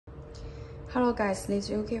Hello guys, this is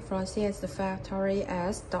Yuki from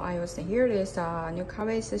CS-Factory-S.io. Here is new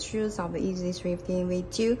colorways shoes of the Yeezy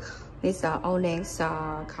 15V2. This Onyx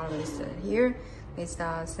colorways here. This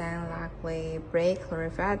slightly break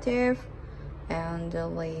reflective and the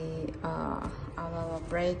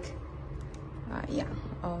break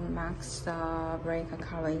max break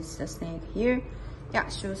colorways snake here. Yeah,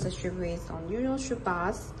 shoes strip with unusual shoe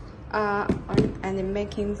bars. And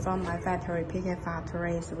making from my factory, PK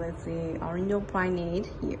factories with the original planet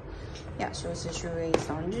here. Yeah, shoes is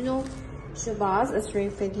original shoe bars,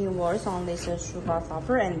 350 words on this shoe bar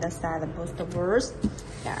upper and the side booster words.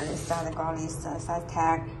 Yeah, this side got this size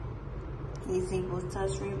tag. Easy booster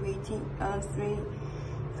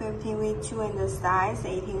 350V2 and the size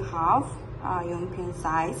 18.5 European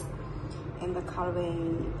size. In the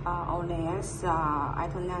colorway Onyx,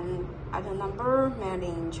 item number made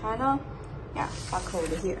in China. Yeah,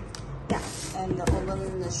 barcode here. Yeah, and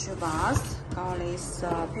open the shoe bars, got this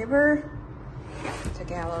paper. Yeah,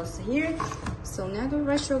 together here. So now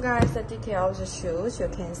to show you guys the details of the shoes. You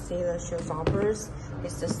can see the shoe uppers.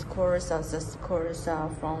 It's the scores from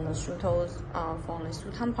the shoe toes, from the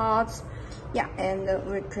shoe toe parts. Yeah, and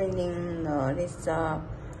we're creating this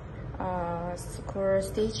square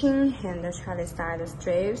stitching and the Charlie side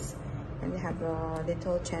strips, and they have a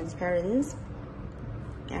little transparency.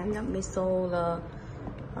 And the middle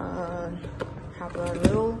have a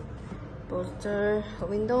real booster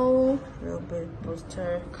window, real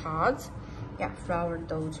booster cards. Yeah, flower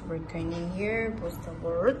dots reclining here, booster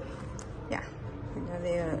board. Yeah, and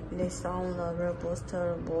they on the real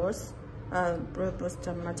booster boards, real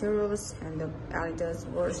booster materials, and the Adidas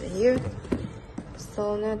boards here.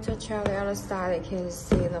 So now to check the other side, you can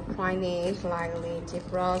see the planet, slightly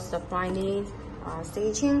different the planet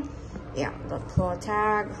stitching. Yeah, the pull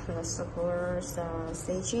tag, the circles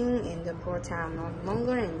stitching, and the pull tag not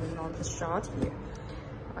longer and not short here.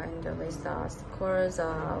 And with the circles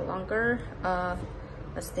longer,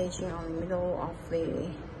 the stitching on the middle of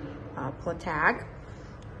the pull tag,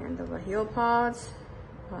 and the heel parts.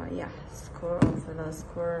 Square of the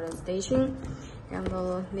square stitching, and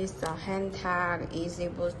this hand tag easy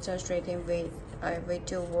booster straighten with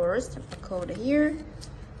V2 words code here.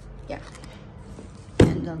 Yeah,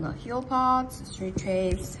 and the heel parts, straight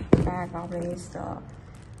shapes, back of this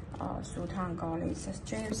shoe tongue got these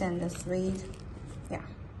strips and the sleeve. Yeah,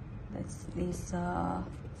 that's this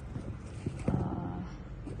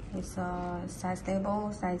size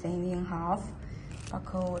stable, size 18.5,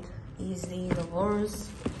 barcode. Easy the words,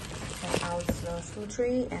 check out the shoe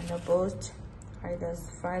tree and the boost Adidas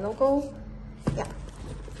Fly logo. Yeah,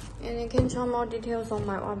 and you can check more details on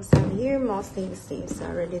my website here. Most things is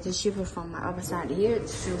ready to ship from my website here.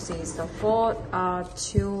 Shoes is the 4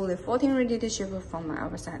 to the 14 ready to ship from my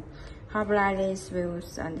website. Hope you like these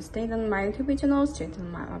views and stay on my YouTube channel, straight on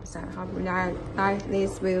my website. Hope you like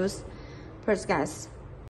these views. First guys.